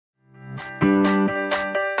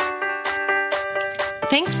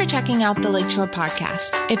Thanks for checking out the Lakeshore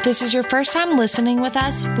Podcast. If this is your first time listening with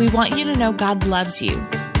us, we want you to know God loves you.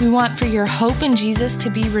 We want for your hope in Jesus to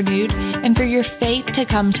be renewed and for your faith to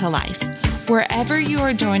come to life. Wherever you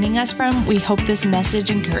are joining us from, we hope this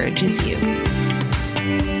message encourages you.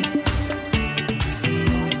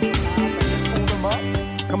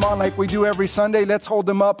 Come on, like we do every Sunday, let's hold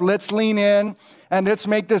them up, let's lean in, and let's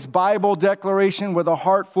make this Bible declaration with a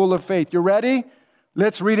heart full of faith. You ready?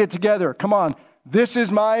 Let's read it together. Come on. This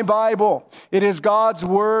is my Bible. It is God's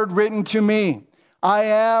word written to me. I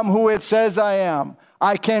am who it says I am.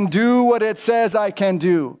 I can do what it says I can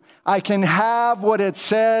do. I can have what it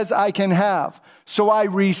says I can have. So I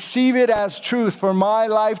receive it as truth for my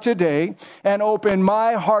life today and open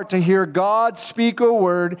my heart to hear God speak a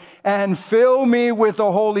word and fill me with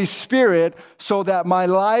the Holy Spirit so that my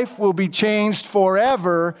life will be changed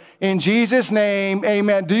forever. In Jesus' name,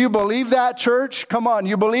 amen. Do you believe that, church? Come on,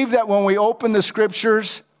 you believe that when we open the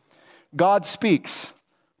scriptures, God speaks.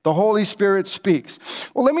 The Holy Spirit speaks.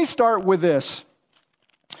 Well, let me start with this.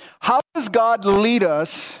 How does God lead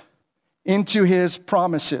us into his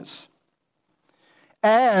promises?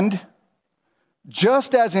 And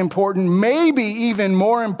just as important, maybe even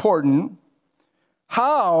more important,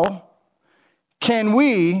 how can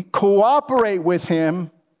we cooperate with him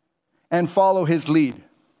and follow his lead?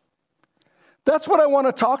 That's what I want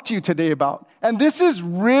to talk to you today about. And this is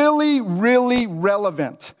really, really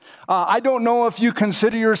relevant. I don't know if you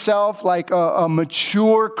consider yourself like a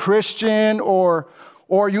mature Christian or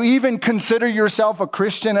you even consider yourself a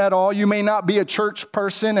Christian at all. You may not be a church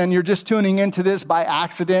person and you're just tuning into this by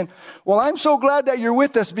accident. Well, I'm so glad that you're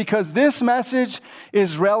with us because this message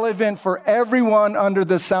is relevant for everyone under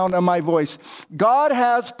the sound of my voice. God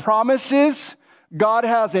has promises. God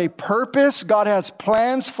has a purpose. God has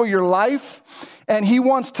plans for your life. And he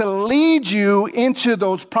wants to lead you into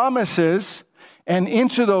those promises and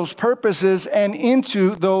into those purposes and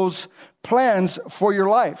into those plans for your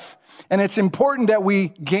life. And it's important that we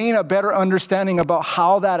gain a better understanding about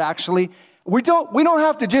how that actually, we don't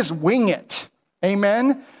have to just wing it.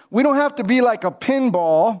 Amen. We don't have to be like a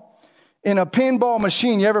pinball in a pinball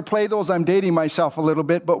machine. You ever play those? I'm dating myself a little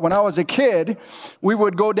bit, but when I was a kid, we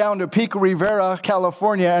would go down to Pico Rivera,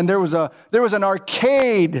 California, and there was an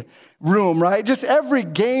arcade room, right? Just every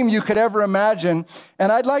game you could ever imagine.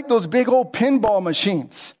 And I'd like those big old pinball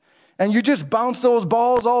machines. And you just bounce those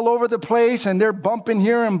balls all over the place, and they're bumping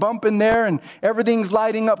here and bumping there, and everything's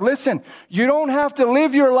lighting up. Listen, you don't have to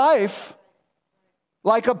live your life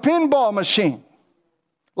like a pinball machine,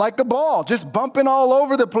 like a ball, just bumping all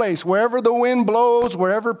over the place, wherever the wind blows,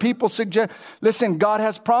 wherever people suggest. Listen, God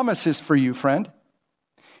has promises for you, friend.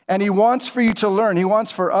 And he wants for you to learn. He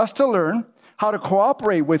wants for us to learn how to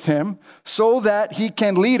cooperate with him so that he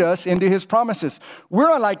can lead us into his promises.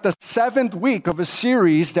 We're on like the 7th week of a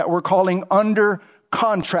series that we're calling Under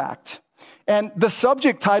Contract. And the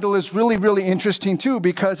subject title is really, really interesting too,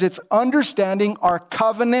 because it's understanding our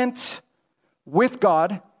covenant with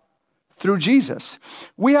God through Jesus.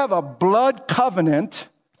 We have a blood covenant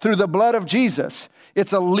through the blood of Jesus.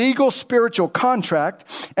 It's a legal spiritual contract.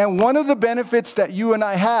 And one of the benefits that you and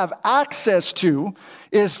I have access to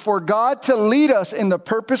is for God to lead us in the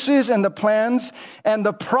purposes and the plans and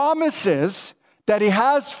the promises that he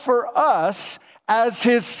has for us as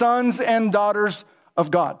his sons and daughters of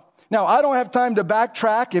God. Now, I don't have time to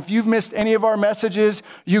backtrack. If you've missed any of our messages,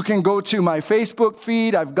 you can go to my Facebook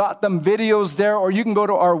feed. I've got them videos there, or you can go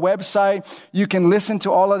to our website. You can listen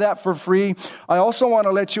to all of that for free. I also want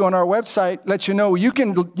to let you on our website, let you know you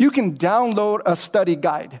can download a study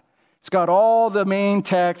guide. It's got all the main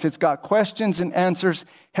text. It's got questions and answers,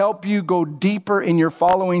 help you go deeper in your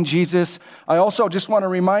following Jesus. I also just want to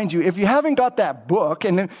remind you, if you haven't got that book,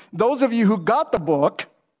 and those of you who got the book,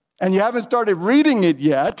 and you haven't started reading it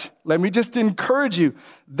yet, let me just encourage you.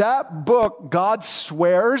 That book, God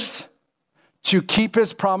Swears to Keep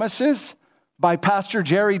His Promises, by Pastor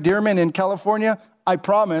Jerry Dearman in California, I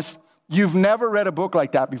promise you've never read a book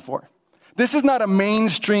like that before. This is not a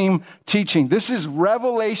mainstream teaching. This is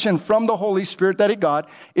revelation from the Holy Spirit that he got.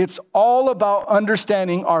 It's all about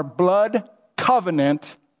understanding our blood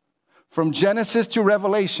covenant from Genesis to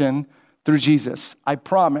Revelation through Jesus. I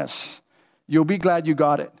promise you'll be glad you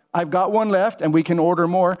got it. I've got one left, and we can order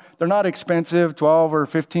more. They're not expensive, $12 or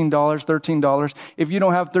 $15, $13. If you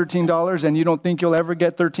don't have $13 and you don't think you'll ever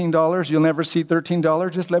get $13, you'll never see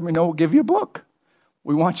 $13, just let me know. We'll give you a book.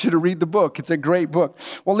 We want you to read the book. It's a great book.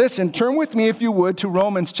 Well, listen, turn with me, if you would, to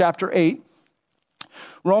Romans chapter 8.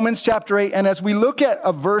 Romans chapter 8, and as we look at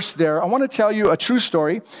a verse there, I want to tell you a true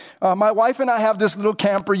story. My wife and I have this little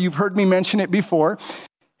camper. You've heard me mention it before.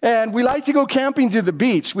 And we like to go camping to the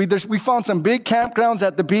beach. We found some big campgrounds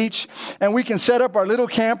at the beach, and we can set up our little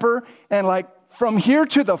camper, and like from here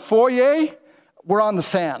to the foyer, we're on the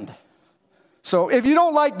sand. So if you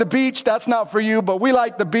don't like the beach, that's not for you, but we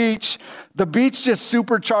like the beach. The beach just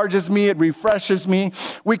supercharges me. It refreshes me.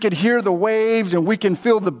 We could hear the waves and we can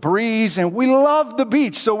feel the breeze, and we love the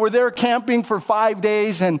beach. So we're there camping for 5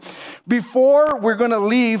 days, and before we're going to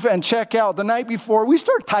leave and check out, the night before, we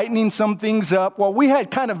start tightening some things up. Well, we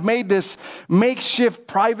had kind of made this makeshift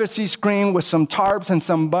privacy screen with some tarps and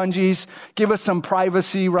some bungees, give us some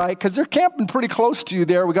privacy, right? Because they're camping pretty close to you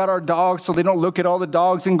there. We got our dogs so they don't look at all the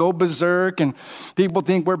dogs and go berserk, and people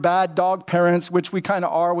think we're bad dog parents, which we kind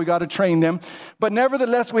of are. We got to train them. But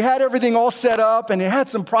nevertheless, we had everything all set up, and it had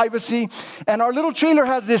some privacy. And our little trailer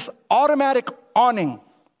has this automatic awning.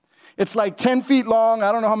 It's like 10 feet long.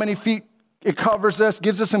 I don't know how many feet it covers us,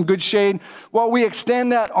 gives us some good shade. Well, we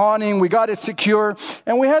extend that awning. We got it secure.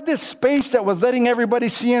 And we had this space that was letting everybody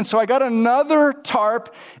see in. So I got another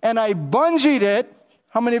tarp, and I bungeed it.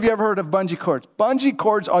 How many of you ever heard of bungee cords? Bungee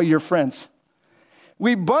cords are your friends.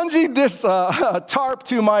 We bungeed this tarp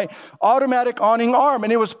to my automatic awning arm,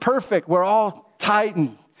 and it was perfect. We're all tight,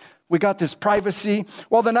 and we got this privacy.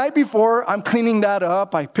 Well, the night before, I'm cleaning that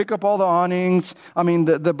up. I pick up all the awnings,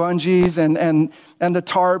 the bungees and the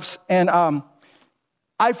tarps, and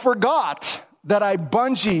I forgot that I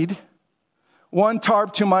bungeed one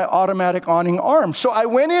tarp to my automatic awning arm. So I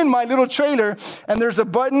went in my little trailer, and there's a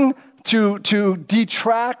button to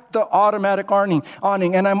detract the automatic awning,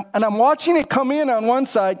 and I'm watching it come in on one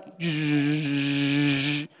side,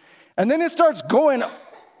 and then it starts going.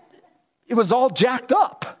 It was all jacked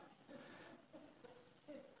up,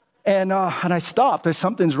 and I stopped.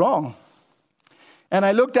 Something's wrong, and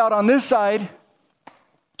I looked out on this side,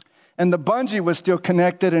 and the bungee was still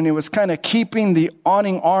connected, and it was kind of keeping the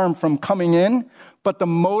awning arm from coming in, but the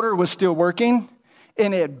motor was still working,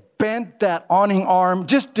 and it bent that awning arm,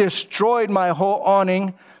 just destroyed my whole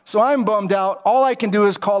awning. So I'm bummed out. All I can do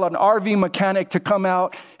is call an RV mechanic to come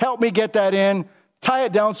out, help me get that in, tie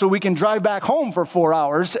it down so we can drive back home for 4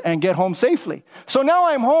 hours and get home safely. So now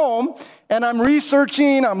I'm home, and I'm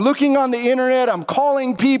researching, I'm looking on the internet, I'm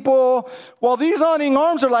calling people. Well, these awning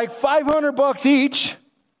arms are like $500 each.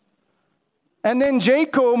 And then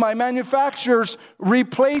Jayco, my manufacturers,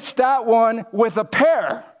 replaced that one with a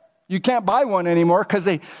pair. You can't buy one anymore because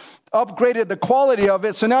they upgraded the quality of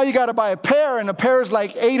it. So now you got to buy a pair, and a pair is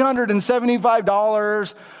like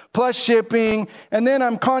 $875 plus shipping. And then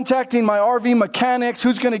I'm contacting my RV mechanics,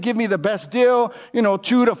 who's going to give me the best deal, $200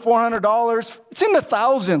 to $400. It's in the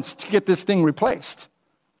thousands to get this thing replaced.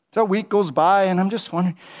 So a week goes by, and I'm just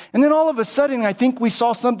wondering. And then all of a sudden, I think we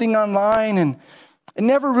saw something online, and it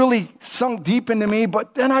never really sunk deep into me.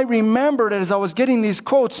 But then I remembered as I was getting these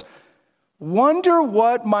quotes, wonder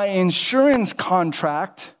what my insurance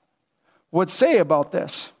contract would say about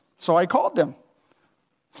this. So I called them.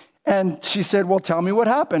 And she said, well, tell me what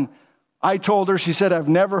happened. I told her, she said, I've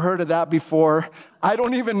never heard of that before. I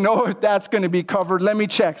don't even know if that's going to be covered. Let me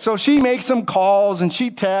check. So she makes some calls, and she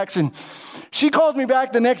texts, and she calls me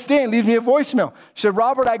back the next day and leaves me a voicemail. She said,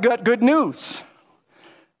 Robert, I got good news.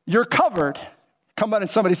 You're covered. Come on, and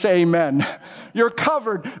somebody say amen. You're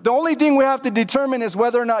covered. The only thing we have to determine is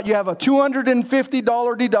whether or not you have a $250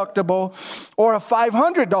 deductible or a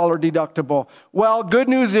 $500 deductible. Well, good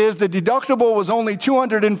news is the deductible was only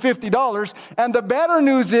 $250. And the better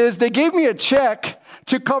news is they gave me a check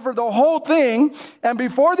to cover the whole thing. And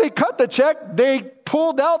before they cut the check, they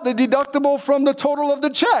pulled out the deductible from the total of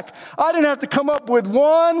the check. I didn't have to come up with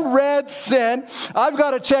one red cent. I've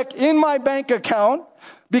got a check in my bank account,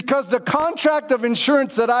 because the contract of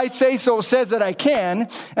insurance that I say so says that I can.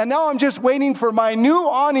 And now I'm just waiting for my new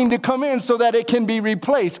awning to come in so that it can be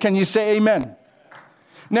replaced. Can you say amen?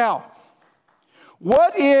 Now,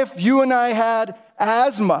 what if you and I had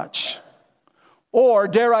as much, or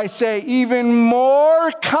dare I say even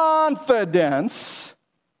more confidence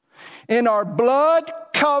in our blood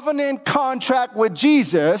covenant contract with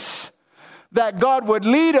Jesus, that God would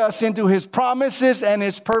lead us into his promises and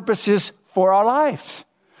his purposes for our lives?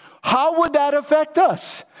 How would that affect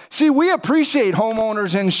us? See, we appreciate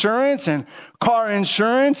homeowners insurance and car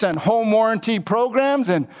insurance and home warranty programs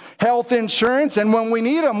and health insurance. And when we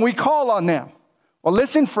need them, we call on them. Well,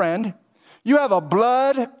 listen, friend, you have a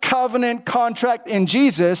blood covenant contract in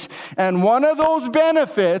Jesus. And one of those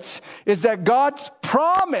benefits is that God's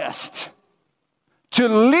promised to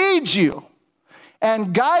lead you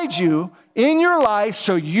and guide you in your life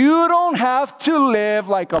so you don't have to live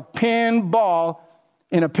like a pinball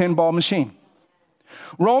in a pinball machine.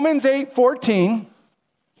 Romans 8:14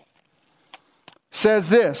 says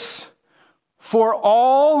this, For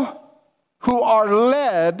all who are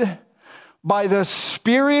led by the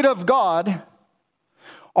Spirit of God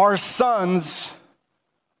are sons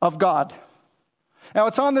of God. Now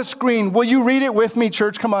it's on the screen. Will you read it with me,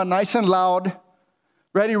 church? Come on, nice and loud.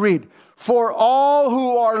 Ready, read. For all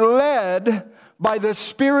who are led by the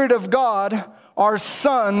Spirit of God are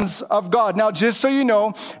sons of God. Now, just so you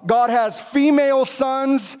know, God has female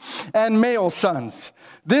sons and male sons.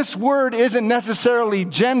 This word isn't necessarily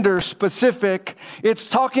gender specific. It's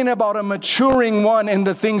talking about a maturing one in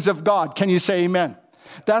the things of God. Can you say amen?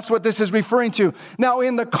 That's what this is referring to. Now,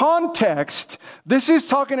 in the context, this is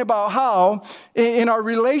talking about how in our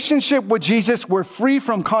relationship with Jesus, we're free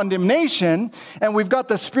from condemnation, and we've got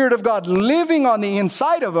the Spirit of God living on the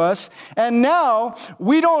inside of us, and now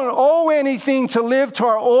we don't owe anything to live to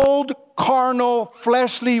our old carnal,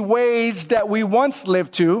 fleshly ways that we once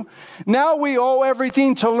lived to. Now we owe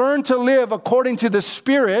everything to learn to live according to the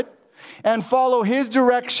Spirit and follow His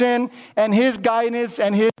direction and His guidance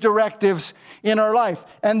and His directives in our life.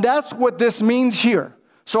 And that's what this means here.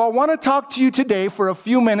 So I want to talk to you today for a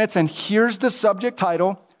few minutes, and here's the subject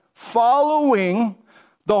title: Following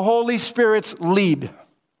the Holy Spirit's Lead.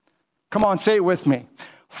 Come on, say it with me.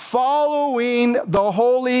 Following the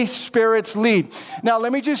Holy Spirit's lead. Now,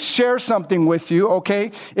 let me just share something with you,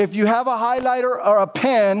 okay? If you have a highlighter or a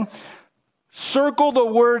pen, circle the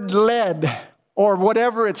word led, or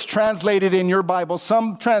whatever it's translated in your Bible.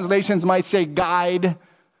 Some translations might say guide,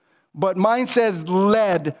 but mine says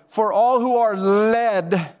led. For all who are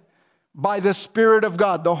led by the Spirit of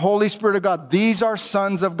God, the Holy Spirit of God, these are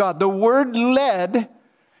sons of God. The word led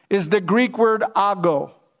is the Greek word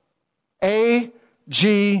ago. A-G-O.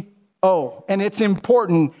 And it's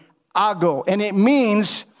important, ago. And it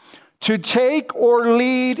means to take or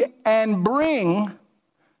lead and bring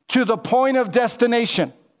to the point of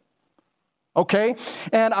destination. Okay?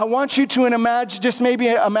 And I want you to imagine, just maybe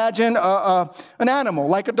imagine an animal,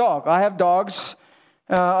 like a dog. I have dogs.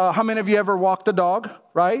 How many of you ever walked a dog,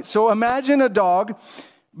 right? So imagine a dog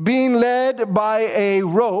being led by a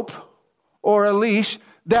rope or a leash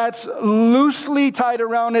that's loosely tied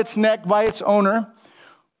around its neck by its owner.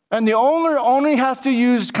 And the owner only has to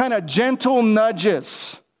use kind of gentle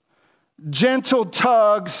nudges, gentle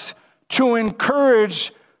tugs to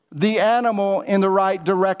encourage the animal in the right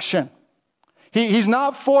direction. He's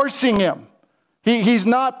not forcing him. He's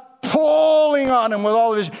not pulling on him with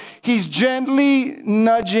all of his. He's gently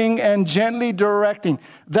nudging and gently directing.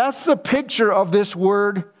 That's the picture of this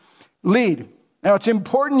word lead. Now, it's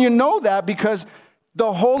important you know that, because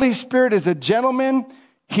the Holy Spirit is a gentleman.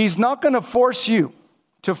 He's not going to force you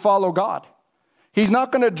to follow God. He's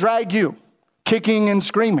not going to drag you kicking and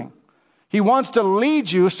screaming. He wants to lead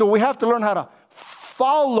you, so we have to learn how to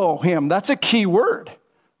follow Him. That's a key word,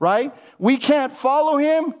 right? We can't follow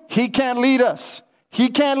Him. He can't lead us. He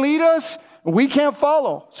can't lead us. We can't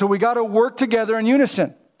follow. So we got to work together in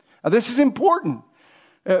unison. Now, this is important.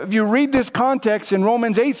 If you read this context in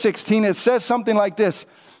Romans 8:16, it says something like this: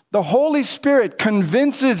 the Holy Spirit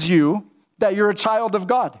convinces you that you're a child of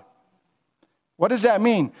God. What does that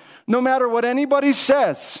mean? No matter what anybody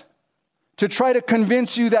says to try to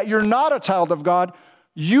convince you that you're not a child of God,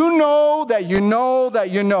 you know that you know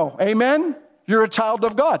that you know. Amen? You're a child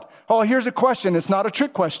of God. Oh, here's a question. It's not a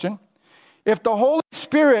trick question. If the Holy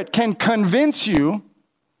Spirit can convince you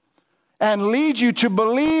and lead you to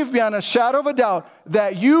believe beyond a shadow of a doubt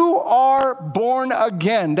that you are born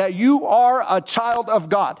again, that you are a child of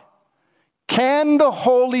God, can the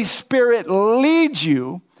Holy Spirit lead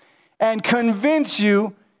you and convince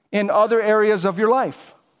you in other areas of your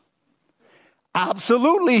life?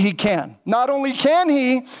 Absolutely, He can. Not only can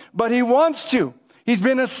He, but He wants to. He's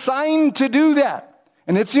been assigned to do that.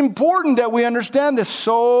 And it's important that we understand this.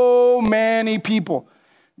 So many people,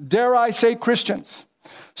 dare I say Christians,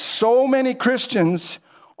 so many Christians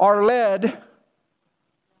are led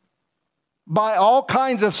by all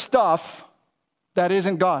kinds of stuff that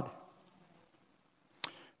isn't God.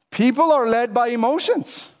 People are led by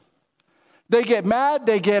emotions. They get mad,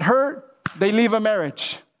 they get hurt, they leave a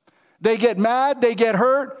marriage. They get mad, they get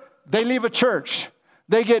hurt, they leave a church.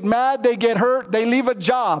 They get mad, they get hurt, they leave a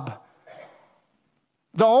job.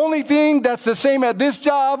 The only thing that's the same at this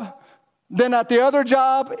job than at the other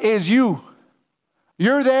job is you.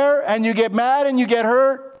 You're there and you get mad and you get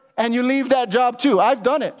hurt and you leave that job too. I've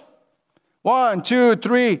done it. 1, 2,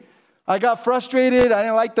 3. I got frustrated. I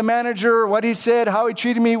didn't like the manager, what he said, how he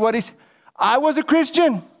treated me, I was a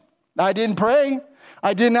Christian. I didn't pray.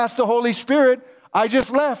 I didn't ask the Holy Spirit. I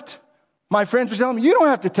just left. My friends were telling me, you don't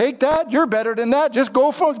have to take that. You're better than that. Just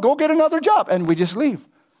go get another job. And we just leave.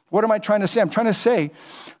 What am I trying to say? I'm trying to say,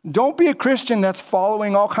 don't be a Christian that's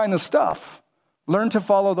following all kinds of stuff. Learn to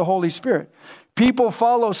follow the Holy Spirit. People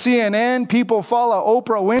follow CNN. People follow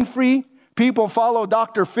Oprah Winfrey. People follow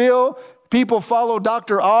Dr. Phil. People follow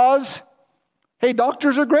Dr. Oz. Hey,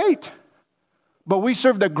 doctors are great, but we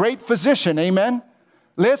serve the great physician, amen?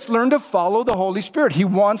 Let's learn to follow the Holy Spirit. He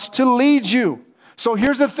wants to lead you. So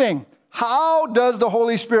here's the thing. How does the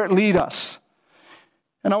Holy Spirit lead us?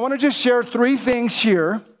 And I want to just share 3 things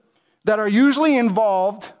here that are usually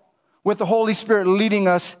involved with the Holy Spirit leading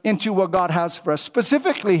us into what God has for us,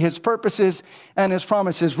 specifically His purposes and His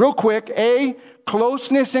promises. Real quick, A,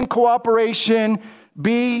 closeness and cooperation.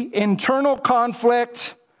 B, internal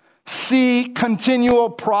conflict. C, continual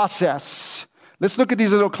process. Let's look at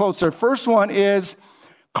these a little closer. First one is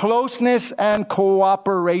closeness and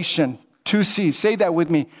cooperation. 2 C's. Say that with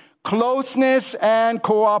me. Closeness and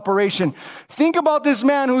cooperation. Think about this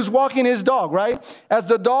man who's walking his dog, right? As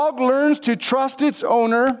the dog learns to trust its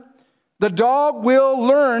owner, the dog will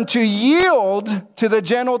learn to yield to the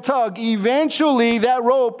gentle tug. Eventually, that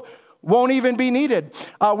rope won't even be needed.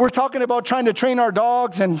 We're talking about trying to train our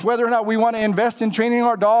dogs and whether or not we want to invest in training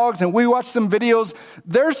our dogs. And we watch some videos.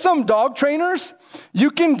 There's some dog trainers.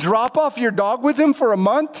 You can drop off your dog with him for a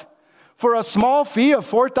month for a small fee of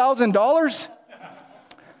 $4,000.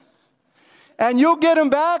 And you'll get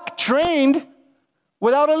him back trained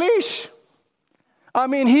without a leash. I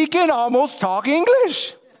mean, he can almost talk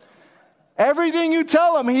English. Everything you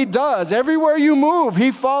tell him, he does. Everywhere you move,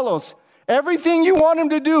 he follows. Everything you want him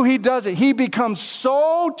to do, he does it. He becomes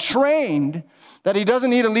so trained that he doesn't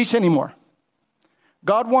need a leash anymore.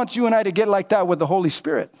 God wants you and I to get like that with the Holy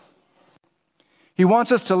Spirit. He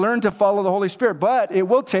wants us to learn to follow the Holy Spirit, but it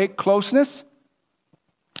will take closeness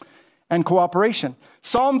and cooperation.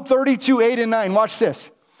 Psalm 32, 8 and 9. Watch this.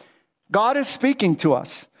 God is speaking to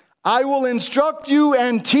us. I will instruct you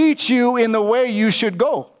and teach you in the way you should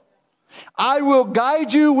go. I will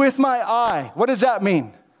guide you with my eye. What does that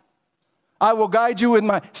mean? I will guide you with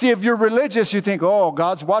my... See, if you're religious, you think, oh,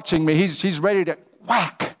 God's watching me. He's ready to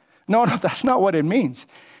whack. No, that's not what it means.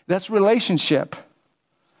 That's relationship.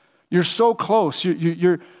 You're so close.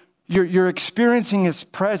 You're experiencing His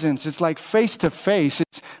presence. It's like face to face.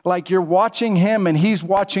 It's like you're watching Him and He's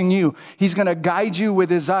watching you. He's going to guide you with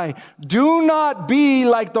His eye. Do not be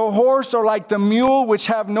like the horse or like the mule, which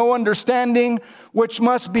have no understanding, which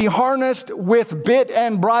must be harnessed with bit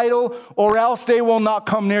and bridle, or else they will not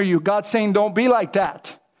come near you. God's saying, don't be like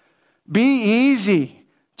that. Be easy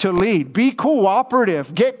to lead. Be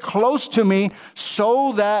cooperative. Get close to me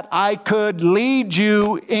so that I could lead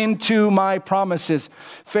you into my promises.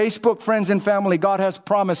 Facebook, friends, and family, God has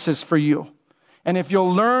promises for you. And if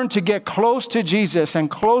you'll learn to get close to Jesus and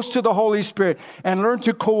close to the Holy Spirit and learn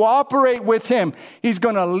to cooperate with Him, He's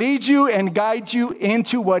going to lead you and guide you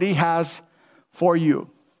into what He has for you.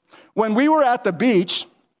 When we were at the beach,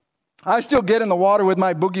 I still get in the water with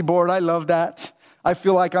my boogie board. I love that. I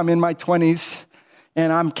feel like I'm in my 20s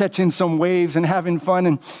and I'm catching some waves and having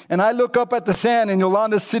fun. And I look up at the sand and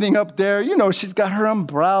Yolanda's sitting up there. You know, she's got her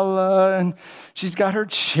umbrella and she's got her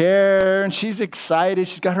chair and she's excited.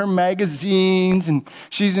 She's got her magazines and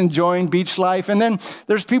she's enjoying beach life. And then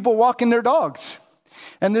there's people walking their dogs.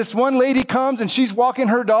 And this one lady comes and she's walking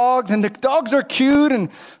her dogs and the dogs are cute and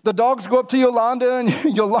the dogs go up to Yolanda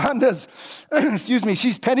and Yolanda's,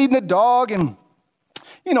 she's petting the dog and,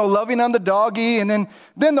 loving on the doggy. And then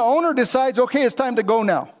the owner decides, okay, it's time to go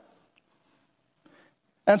now.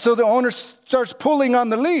 And so the owner starts pulling on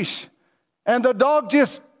the leash and the dog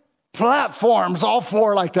just platforms all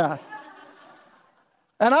four like that.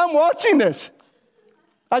 And I'm watching this.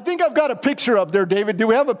 I think I've got a picture up there, David. Do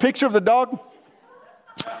we have a picture of the dog?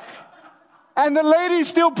 And the lady's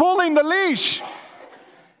still pulling the leash.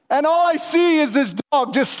 And all I see is this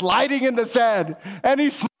dog just sliding in the sand. And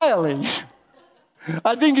he's smiling.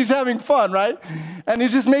 I think he's having fun, right? And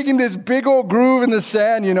he's just making this big old groove in the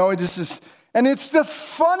sand, and it's the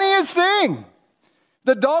funniest thing.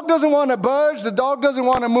 The dog doesn't want to budge. The dog doesn't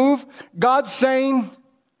want to move. God's saying,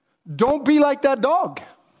 don't be like that dog.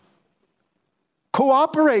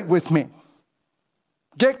 Cooperate with me.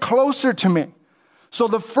 Get closer to me. So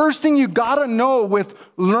the first thing you got to know with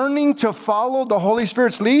learning to follow the Holy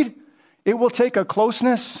Spirit's lead, it will take a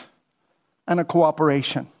closeness and a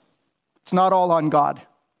cooperation. It's not all on God.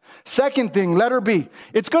 Second thing, letter B,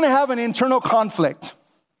 it's going to have an internal conflict.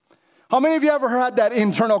 How many of you ever had that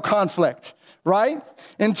internal conflict, right?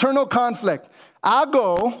 Internal conflict.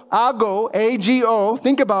 Ago, A-G-O,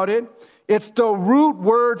 think about it. It's the root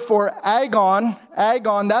word for agon.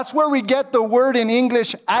 That's where we get the word in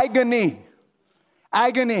English agony.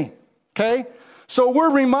 Agony, okay? So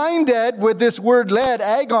we're reminded with this word led,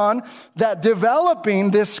 agon, that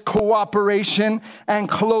developing this cooperation and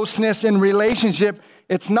closeness in relationship,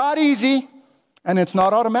 it's not easy and it's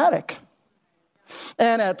not automatic.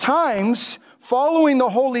 And at times, following the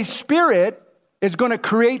Holy Spirit is going to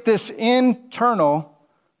create this internal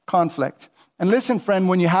conflict. And listen, friend,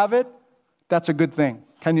 when you have it, that's a good thing.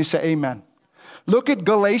 Can you say amen? Look at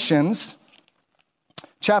Galatians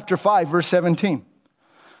chapter 5, verse 17.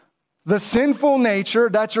 The sinful nature,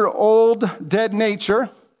 that's your old, dead nature.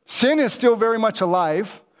 Sin is still very much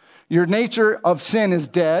alive. Your nature of sin is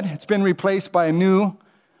dead. It's been replaced by a new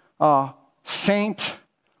saint,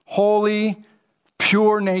 holy,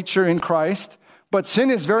 pure nature in Christ. But sin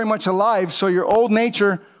is very much alive, so your old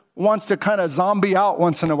nature wants to kind of zombie out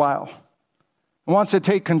once in a while. It wants to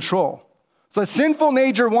take control. The sinful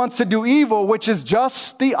nature wants to do evil, which is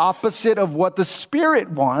just the opposite of what the Spirit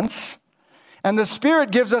wants. And the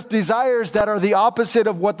Spirit gives us desires that are the opposite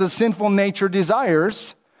of what the sinful nature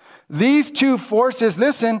desires. These two forces,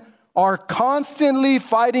 listen, are constantly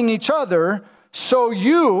fighting each other. So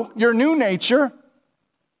you, your new nature,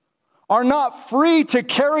 are not free to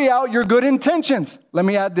carry out your good intentions. Let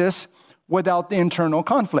me add this, without the internal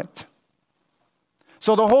conflict.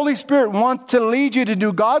 So the Holy Spirit wants to lead you to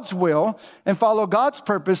do God's will and follow God's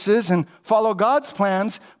purposes and follow God's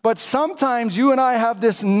plans. But sometimes you and I have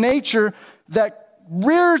this nature that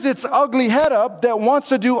rears its ugly head up that wants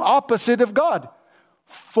to do opposite of God.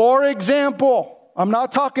 For example, I'm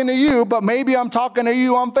not talking to you, but maybe I'm talking to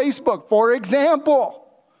you on Facebook. For example,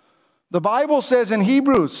 the Bible says in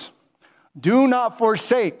Hebrews, do not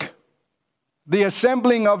forsake the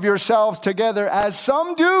assembling of yourselves together as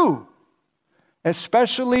some do,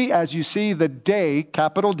 especially as you see the day,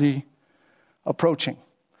 capital D, approaching.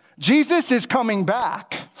 Jesus is coming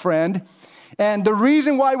back, friend. And the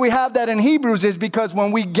reason why we have that in Hebrews is because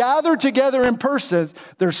when we gather together in person,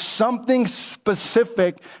 there's something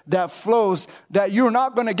specific that flows that you're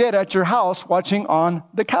not going to get at your house watching on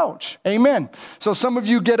the couch. Amen. So some of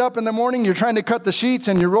you get up in the morning, you're trying to cut the sheets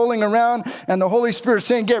and you're rolling around and the Holy Spirit's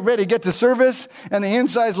saying, get ready, get to service. And the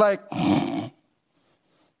inside's like, I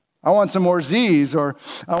want some more Z's, or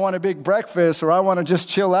I want a big breakfast, or I want to just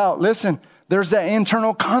chill out. Listen. There's that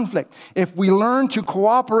internal conflict. If we learn to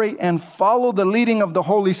cooperate and follow the leading of the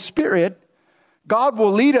Holy Spirit, God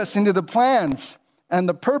will lead us into the plans and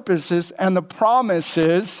the purposes and the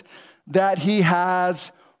promises that He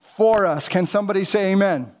has for us. Can somebody say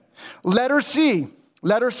amen? Letter C.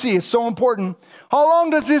 Letter C is so important. How long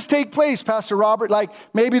does this take place, Pastor Robert? Like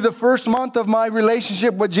maybe the first month of my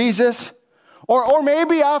relationship with Jesus? Or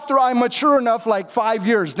maybe after I'm mature enough, like 5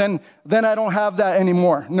 years, then I don't have that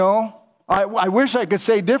anymore. No. I wish I could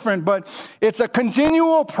say different, but it's a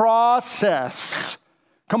continual process.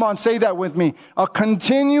 Come on, say that with me. A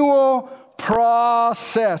continual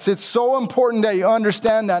process. It's so important that you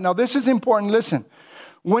understand that. Now, this is important. Listen,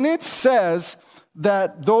 when it says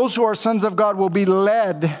that those who are sons of God will be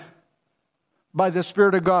led by the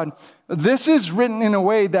Spirit of God, this is written in a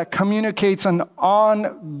way that communicates an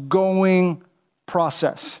ongoing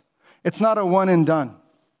process. It's not a one and done.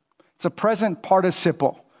 It's a present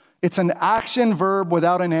participle. It's an action verb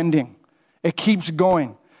without an ending. It keeps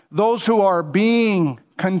going. Those who are being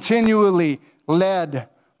continually led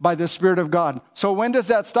by the Spirit of God. So when does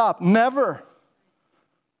that stop? Never.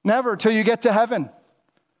 Never till you get to heaven.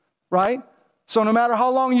 Right? So no matter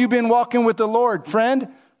how long you've been walking with the Lord, friend,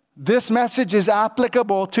 this message is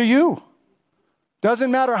applicable to you.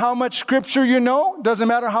 Doesn't matter how much scripture you know. Doesn't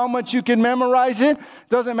matter how much you can memorize it.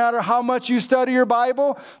 Doesn't matter how much you study your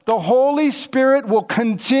Bible. The Holy Spirit will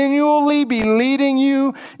continually be leading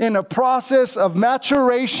you in a process of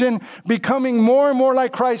maturation, becoming more and more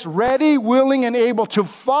like Christ, ready, willing, and able to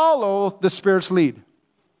follow the Spirit's lead.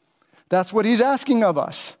 That's what He's asking of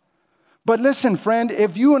us. But listen, friend,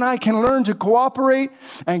 if you and I can learn to cooperate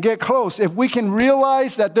and get close, if we can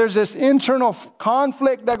realize that there's this internal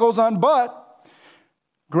conflict that goes on, but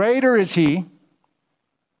greater is He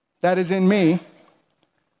that is in me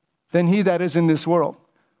than he that is in this world.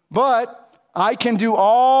 But I can do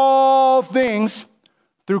all things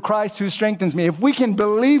through Christ who strengthens me. If we can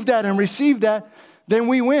believe that and receive that, then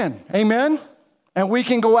we win. Amen? And we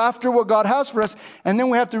can go after what God has for us. And then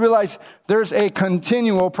we have to realize there's a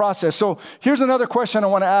continual process. So here's another question I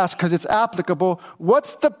want to ask because it's applicable.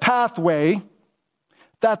 What's the pathway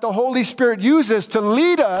that the Holy Spirit uses to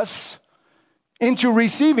lead us into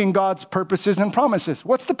receiving God's purposes and promises?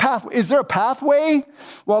 What's the pathway? Is there a pathway?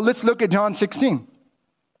 Well, let's look at John 16.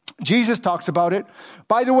 Jesus talks about it.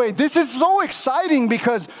 By the way, this is so exciting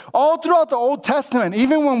because all throughout the Old Testament,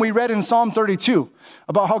 even when we read in Psalm 32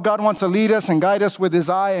 about how God wants to lead us and guide us with his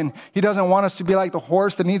eye, and he doesn't want us to be like the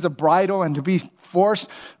horse that needs a bridle and to be forced.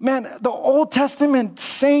 Man, the Old Testament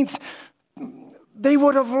saints, they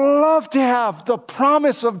would have loved to have the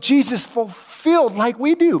promise of Jesus fulfilled like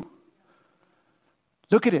we do.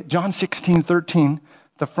 Look at it, John 16:13,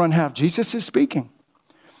 the front half. Jesus is speaking.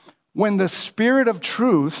 When the Spirit of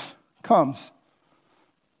truth comes,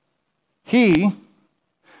 he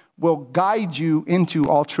will guide you into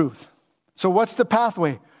all truth. So what's the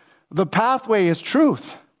pathway? The pathway is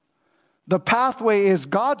truth. The pathway is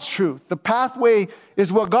God's truth. The pathway is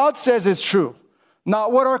what God says is true.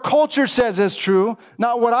 Not what our culture says is true.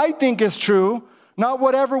 Not what I think is true. Not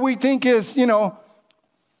whatever we think is,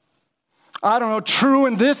 true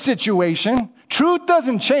in this situation. Truth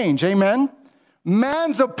doesn't change, amen?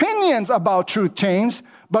 Man's opinions about truth change,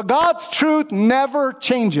 but God's truth never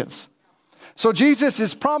changes. So Jesus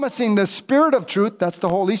is promising the Spirit of truth, that's the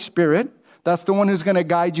Holy Spirit, that's the one who's going to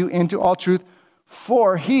guide you into all truth.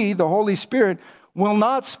 For he, the Holy Spirit, will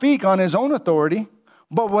not speak on his own authority,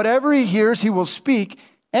 but whatever he hears, he will speak,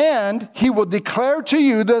 and he will declare to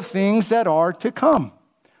you the things that are to come.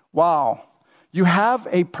 Wow. You have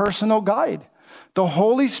a personal guide. The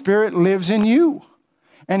Holy Spirit lives in you.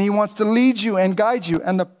 And he wants to lead you and guide you.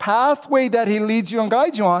 And the pathway that he leads you and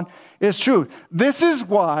guides you on is truth. This is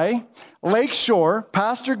why Lakeshore,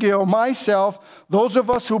 Pastor Gil, myself, those of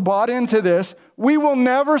us who bought into this, we will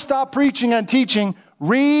never stop preaching and teaching.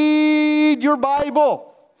 Read your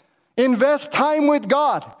Bible. Invest time with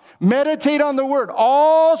God. Meditate on the Word.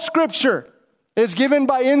 All Scripture is given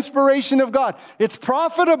by inspiration of God. It's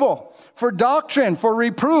profitable for doctrine, for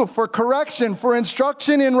reproof, for correction, for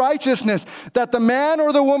instruction in righteousness, that the man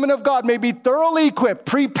or the woman of God may be thoroughly equipped,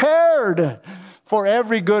 prepared for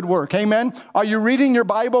every good work. Amen. Are you reading your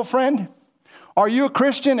Bible, friend? Are you a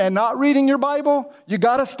Christian and not reading your Bible? You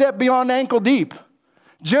got to step beyond ankle deep.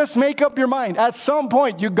 Just make up your mind. At some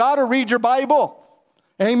point, you got to read your Bible.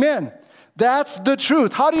 Amen. That's the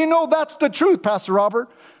truth. How do you know that's the truth, Pastor Robert?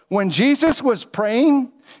 When Jesus was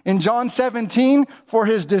praying in John 17 for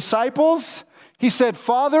his disciples, he said,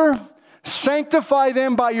 Father, sanctify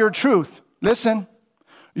them by your truth. Listen,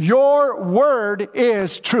 your word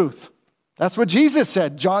is truth. That's what Jesus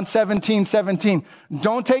said, John 17:17.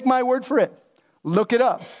 Don't take my word for it. Look it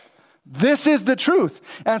up. This is the truth.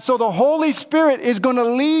 And so the Holy Spirit is going to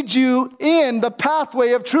lead you in the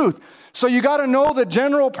pathway of truth. So you got to know the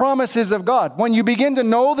general promises of God. When you begin to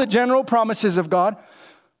know the general promises of God,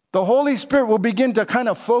 the Holy Spirit will begin to kind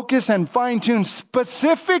of focus and fine-tune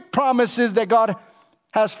specific promises that God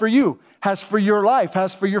has for you, has for your life,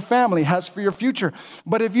 has for your family, has for your future.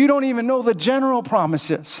 But if you don't even know the general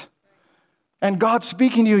promises, and God's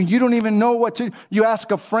speaking to you, you don't even know what to, you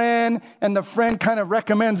ask a friend, and the friend kind of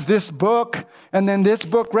recommends this book, and then this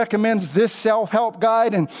book recommends this self-help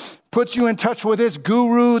guide, and puts you in touch with this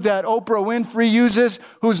guru that Oprah Winfrey uses,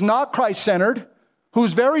 who's not Christ-centered,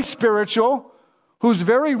 who's very spiritual, who's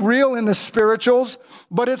very real in the spirituals,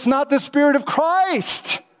 but it's not the Spirit of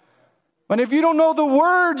Christ. And if you don't know the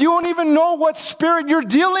Word, you won't even know what spirit you're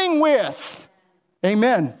dealing with.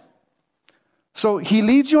 Amen. So he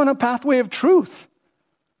leads you on a pathway of truth.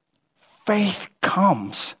 Faith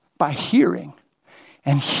comes by hearing,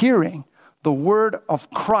 and hearing the word of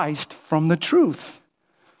Christ from the truth.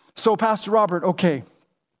 So Pastor Robert, okay,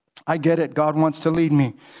 I get it. God wants to lead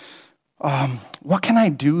me. What can I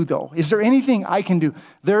do, though? Is there anything I can do?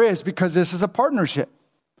 There is, because this is a partnership.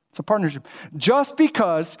 It's a partnership. Just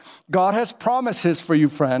because God has promises for you,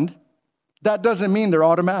 friend, that doesn't mean they're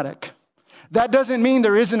automatic. That doesn't mean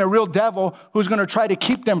there isn't a real devil who's going to try to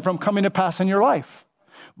keep them from coming to pass in your life.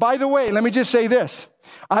 By the way, let me just say this.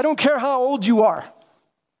 I don't care how old you are.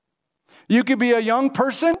 You could be a young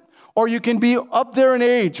person, or you can be up there in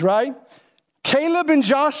age, right? Caleb and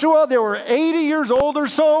Joshua, they were 80 years old or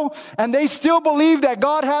so, and they still believed that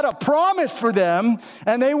God had a promise for them,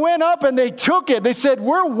 and they went up and they took it. They said,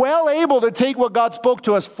 we're well able to take what God spoke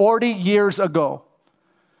to us 40 years ago.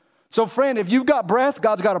 So friend, if you've got breath,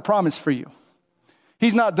 God's got a promise for you.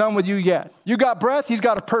 He's not done with you yet. You got breath, he's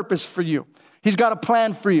got a purpose for you. He's got a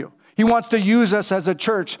plan for you. He wants to use us as a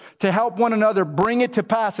church to help one another bring it to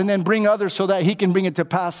pass, and then bring others so that he can bring it to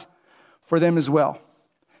pass for them as well.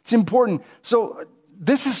 It's important. So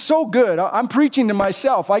this is so good. I'm preaching to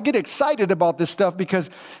myself. I get excited about this stuff because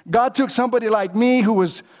God took somebody like me who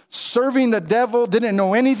was serving the devil, didn't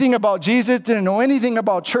know anything about Jesus, didn't know anything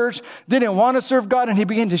about church, didn't want to serve God, and he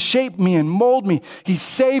began to shape me and mold me. He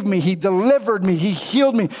saved me. He delivered me. He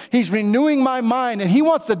healed me. He's renewing my mind, and he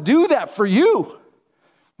wants to do that for you.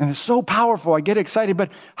 And it's so powerful. I get excited.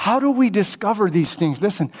 But how do we discover these things?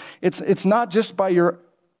 Listen, it's not just by your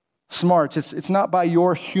smarts. It's not by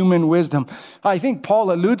your human wisdom. I think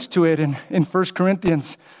Paul alludes to it in 1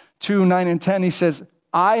 Corinthians 2, 9 and 10. He says,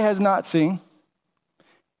 eye has not seen,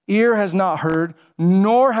 ear has not heard,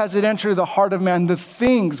 nor has it entered the heart of man the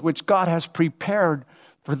things which God has prepared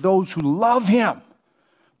for those who love him.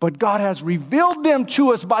 But God has revealed them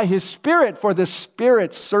to us by his Spirit, for the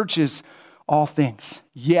Spirit searches all things.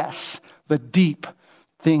 Yes, the deep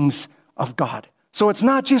things of God. So it's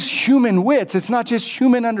not just human wits. It's not just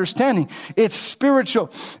human understanding. It's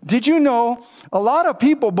spiritual. Did you know a lot of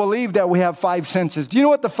people believe that we have 5 senses? Do you know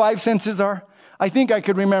what the 5 senses are? I think I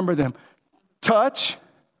could remember them. Touch,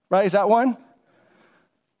 right? Is that one?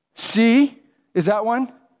 See, is that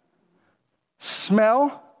one?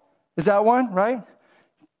 Smell, is that one, right?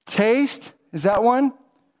 Taste, is that one?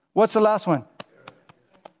 What's the last one?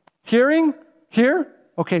 Hearing, hear?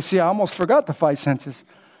 Okay, see, I almost forgot the 5 senses.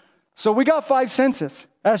 So we got 5 senses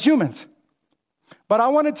as humans. But I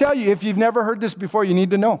want to tell you, if you've never heard this before, you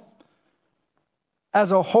need to know.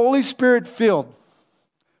 As a Holy Spirit-filled,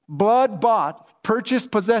 blood-bought,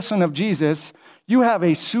 purchased possession of Jesus, you have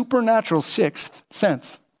a supernatural 6th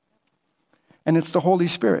sense. And it's the Holy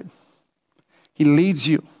Spirit. He leads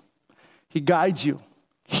you. He guides you.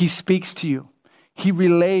 He speaks to you. He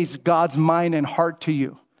relays God's mind and heart to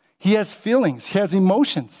you. He has feelings. He has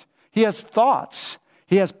emotions. He has thoughts.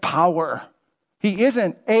 He has power. He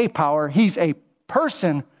isn't a power. He's a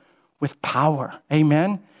person with power.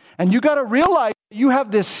 Amen? And you got to realize you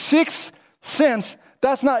have this 6th sense.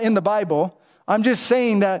 That's not in the Bible. I'm just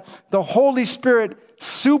saying that the Holy Spirit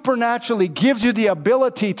supernaturally gives you the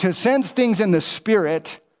ability to sense things in the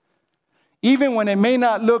Spirit, even when it may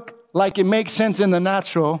not look like it makes sense in the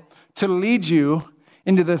natural, to lead you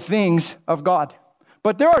into the things of God.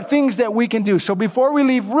 But there are things that we can do. So before we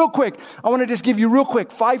leave, real quick, I want to just give you real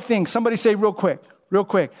quick 5 things. Somebody say real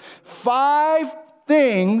quick. 5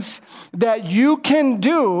 things that you can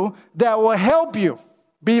do that will help you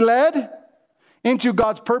be led into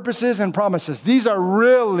God's purposes and promises. These are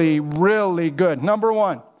really, really good. Number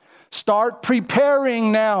 1, start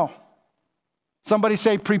preparing now. Somebody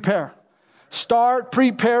say prepare. Start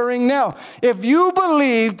preparing now. If you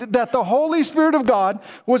believed that the Holy Spirit of God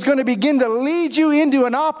was going to begin to lead you into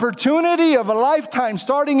an opportunity of a lifetime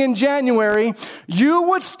starting in January, you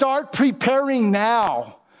would start preparing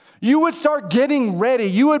now. You would start getting ready.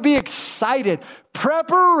 You would be excited.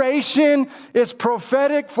 Preparation is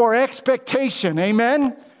prophetic for expectation.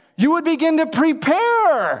 Amen? You would begin to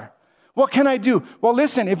prepare. What can I do? Well,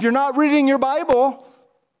 listen, if you're not reading your Bible,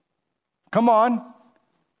 come on.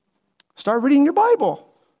 Start reading your Bible.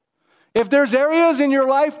 If there's areas in your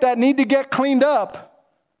life that need to get cleaned up,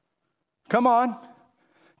 come on,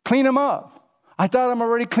 clean them up. I thought I'm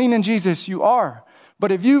already clean in Jesus. You are.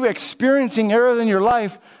 But if you're experiencing areas in your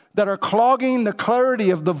life that are clogging the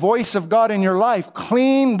clarity of the voice of God in your life,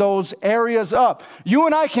 clean those areas up. You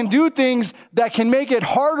and I can do things that can make it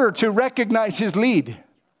harder to recognize his lead.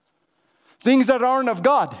 Things that aren't of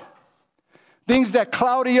God. Things that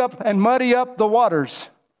cloudy up and muddy up the waters.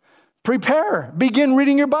 Prepare. Begin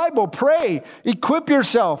reading your Bible. Pray. Equip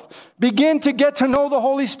yourself. Begin to get to know the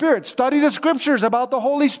Holy Spirit. Study the scriptures about the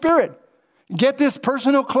Holy Spirit. Get this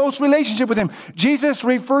personal, close relationship with him. Jesus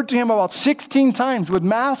referred to him about 16 times with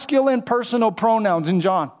masculine personal pronouns in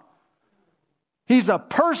John. He's a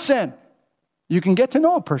person. You can get to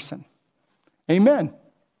know a person. Amen.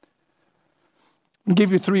 I'll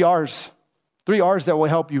give you 3 R's. 3 R's that will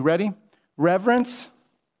help you. Ready? Reverence,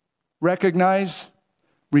 recognize,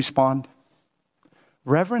 respond.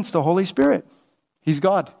 Reverence the Holy Spirit. He's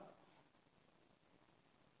God.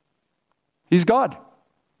 He's God.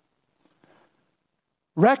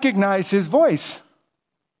 Recognize his voice.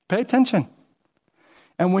 Pay attention.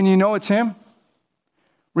 And when you know it's him,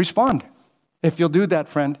 respond. If you'll do that,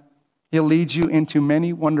 friend, he'll lead you into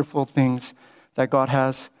many wonderful things that God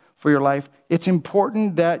has for your life. It's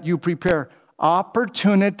important that you prepare.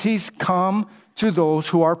 Opportunities come to those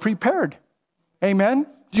who are prepared. Amen?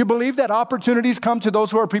 Do you believe that opportunities come to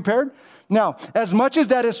those who are prepared? Now, as much as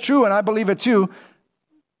that is true, and I believe it too,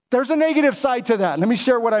 there's a negative side to that. Let me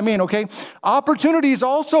share what I mean, okay? Opportunities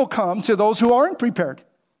also come to those who aren't prepared.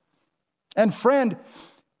 And friend,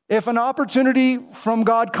 if an opportunity from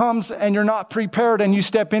God comes and you're not prepared and you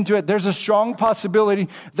step into it, there's a strong possibility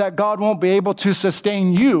that God won't be able to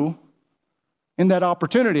sustain you in that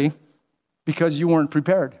opportunity because you weren't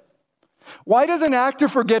prepared. Why does an actor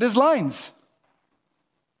forget his lines?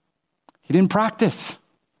 He didn't practice.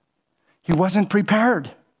 He wasn't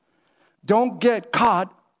prepared. Don't get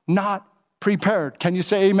caught not prepared. Can you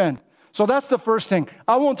say amen? So that's the first thing.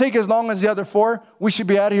 I won't take as long as the other 4. We should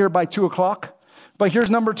be out of here by 2 o'clock. But here's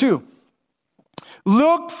number 2.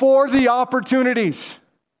 Look for the opportunities.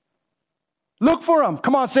 Look for them.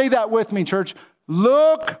 Come on, say that with me, church.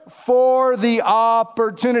 Look for the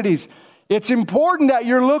opportunities. It's important that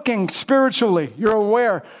you're looking spiritually. You're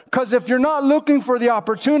aware. Because if you're not looking for the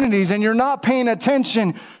opportunities and you're not paying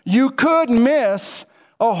attention, you could miss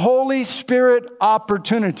a Holy Spirit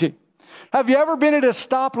opportunity. Have you ever been at a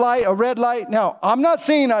stoplight, a red light? Now, I'm not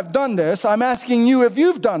saying I've done this. I'm asking you if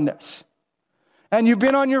you've done this. And you've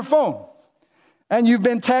been on your phone. And you've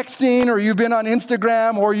been texting, or you've been on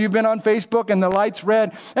Instagram, or you've been on Facebook, and the light's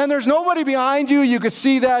red. And there's nobody behind you. You could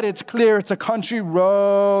see that. It's clear. It's a country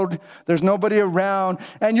road. There's nobody around.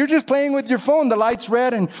 And you're just playing with your phone. The light's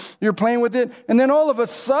red, and you're playing with it. And then all of a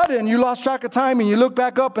sudden, you lost track of time, and you look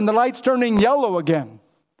back up, and the light's turning yellow again.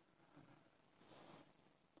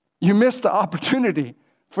 You missed the opportunity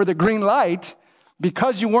for the green light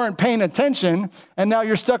because you weren't paying attention, and now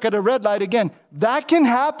you're stuck at a red light again. That can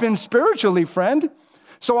happen spiritually, friend.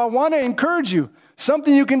 So I want to encourage you.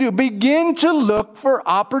 Something you can do. Begin to look for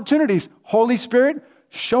opportunities. Holy Spirit,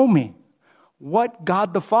 show me what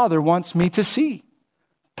God the Father wants me to see.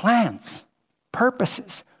 Plans,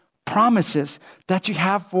 purposes, promises that you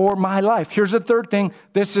have for my life. Here's the third thing.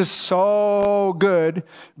 This is so good.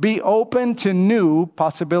 Be open to new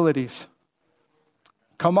possibilities.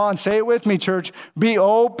 Come on, say it with me, church. Be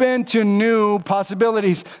open to new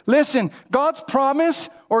possibilities. Listen, God's promise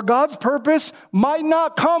or God's purpose might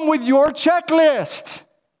not come with your checklist.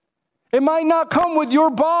 It might not come with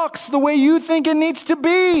your box the way you think it needs to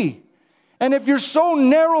be. And if you're so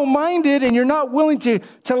narrow-minded and you're not willing to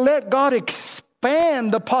let God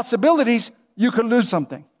expand the possibilities, you could lose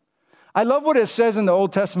something. I love what it says in the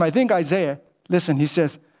Old Testament. I think Isaiah, listen, he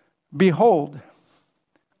says, "Behold,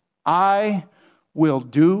 I will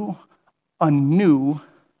do a new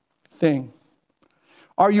thing."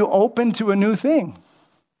 Are you open to a new thing?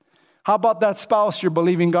 How about that spouse you're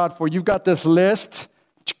believing God for? You've got this list.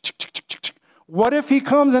 What if he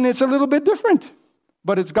comes and it's a little bit different,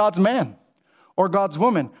 but it's God's man or God's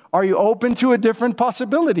woman? Are you open to a different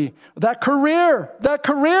possibility? That career.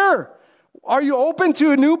 Are you open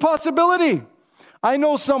to a new possibility? I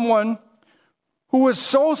know someone who was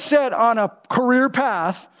so set on a career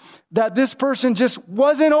path that this person just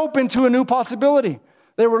wasn't open to a new possibility.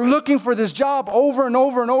 They were looking for this job over and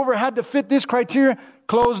over and over, had to fit this criteria.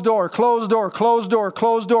 Closed door, closed door, closed door,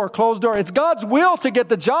 closed door, closed door. It's God's will to get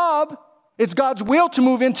the job. It's God's will to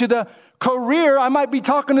move into the career. I might be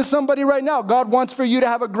talking to somebody right now. God wants for you to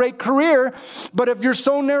have a great career, but if you're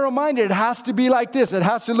so narrow-minded, it has to be like this. It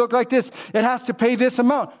has to look like this. It has to pay this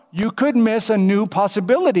amount. You could miss a new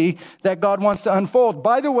possibility that God wants to unfold.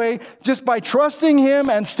 By the way, just by trusting Him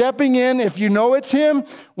and stepping in, if you know it's Him,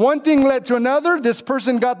 one thing led to another. This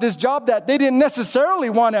person got this job that they didn't necessarily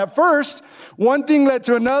want at first. One thing led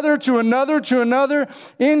to another, to another, to another.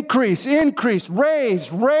 Increase,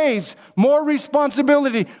 raise, more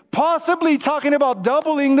responsibility. Possibly talking about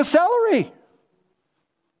doubling the salary.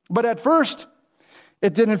 But at first,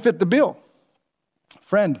 it didn't fit the bill.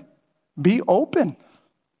 Friend, be open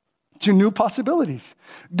to new possibilities.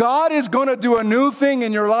 God is going to do a new thing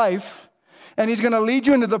in your life, and He's going to lead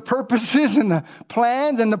you into the purposes and the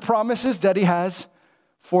plans and the promises that He has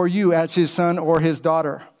for you as His son or His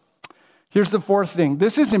daughter. Here's the fourth thing.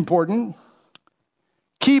 This is important.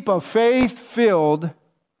 Keep a faith-filled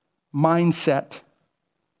mindset.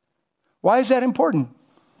 Why is that important?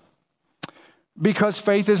 Because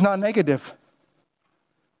faith is not negative.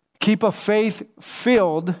 Keep a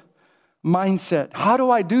faith-filled mindset. How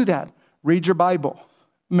do I do that? Read your Bible.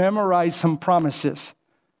 Memorize some promises.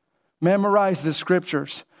 Memorize the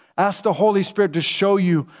scriptures. Ask the Holy Spirit to show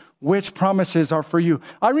you which promises are for you.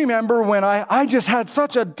 I remember when I just had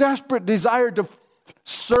such a desperate desire to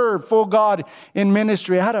serve full God in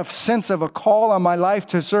ministry. I had a sense of a call on my life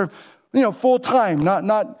to serve, full time,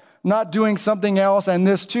 not doing something else, and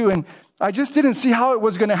this too. And I just didn't see how it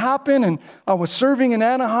was going to happen. And I was serving in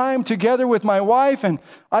Anaheim together with my wife, and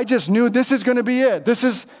I just knew this is going to be it. This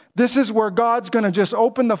is where God's going to just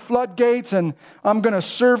open the floodgates, and I'm going to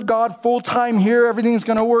serve God full time here. Everything's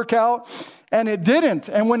going to work out. And it didn't.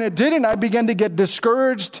 And when it didn't, I began to get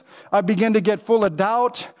discouraged. I began to get full of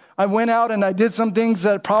doubt. I went out and I did some things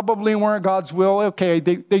that probably weren't God's will. Okay,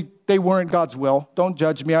 they weren't God's will. Don't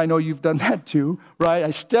judge me. I know you've done that too, right?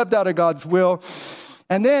 I stepped out of God's will.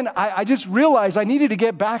 And then I just realized I needed to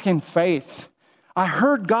get back in faith. I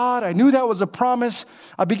heard God. I knew that was a promise.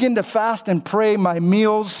 I began to fast and pray my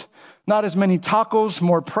meals Not as many tacos,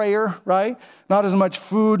 more prayer, right? Not as much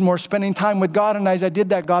food, more spending time with God. And as I did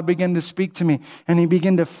that, God began to speak to me. And he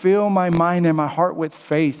began to fill my mind and my heart with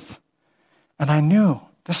faith. And I knew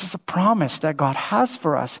this is a promise that God has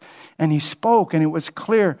for us. And he spoke, and it was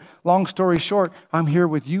clear. Long story short, I'm here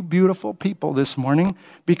with you beautiful people this morning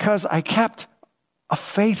because I kept a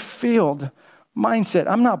faith-filled mindset.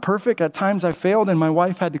 I'm not perfect. At times I failed, and my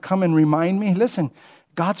wife had to come and remind me, listen,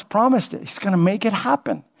 God's promised it. He's going to make it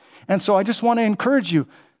happen. And so I just want to encourage you,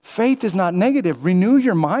 faith is not negative. Renew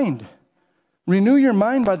your mind. Renew your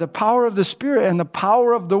mind by the power of the Spirit and the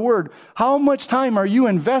power of the Word. How much time are you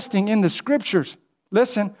investing in the Scriptures?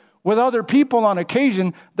 Listen, with other people on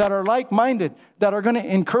occasion that are like-minded, that are going to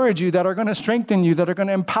encourage you, that are going to strengthen you, that are going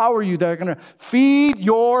to empower you, that are going to feed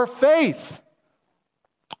your faith.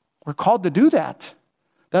 We're called to do that.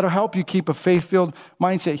 That'll help you keep a faith-filled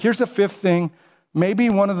mindset. Here's the fifth thing, maybe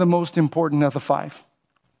one of the most important of the five.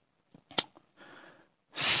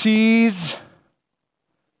 Seize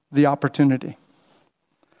the opportunity.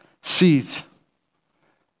 Seize.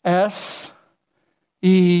 S-E-I-Z-E.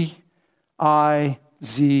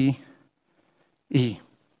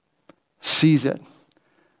 Seize it.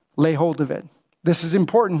 Lay hold of it. This is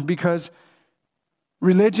important because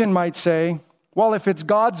religion might say, well, if it's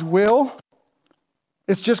God's will,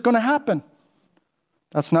 it's just going to happen.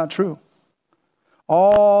 That's not true.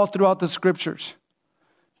 All throughout the Scriptures,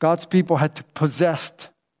 God's people had to possess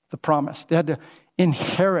the promise. They had to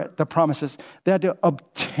inherit the promises. They had to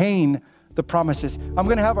obtain the promises. I'm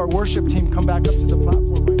going to have our worship team come back up to the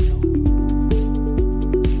platform right now.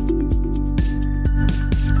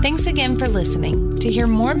 Thanks again for listening. To hear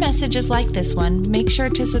more messages like this one, make sure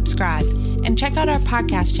to subscribe and check out our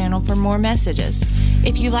podcast channel for more messages.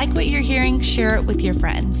 If you like what you're hearing, share it with your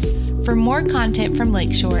friends. For more content from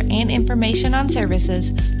Lakeshore and information on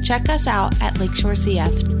services, check us out at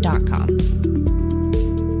lakeshorecf.com.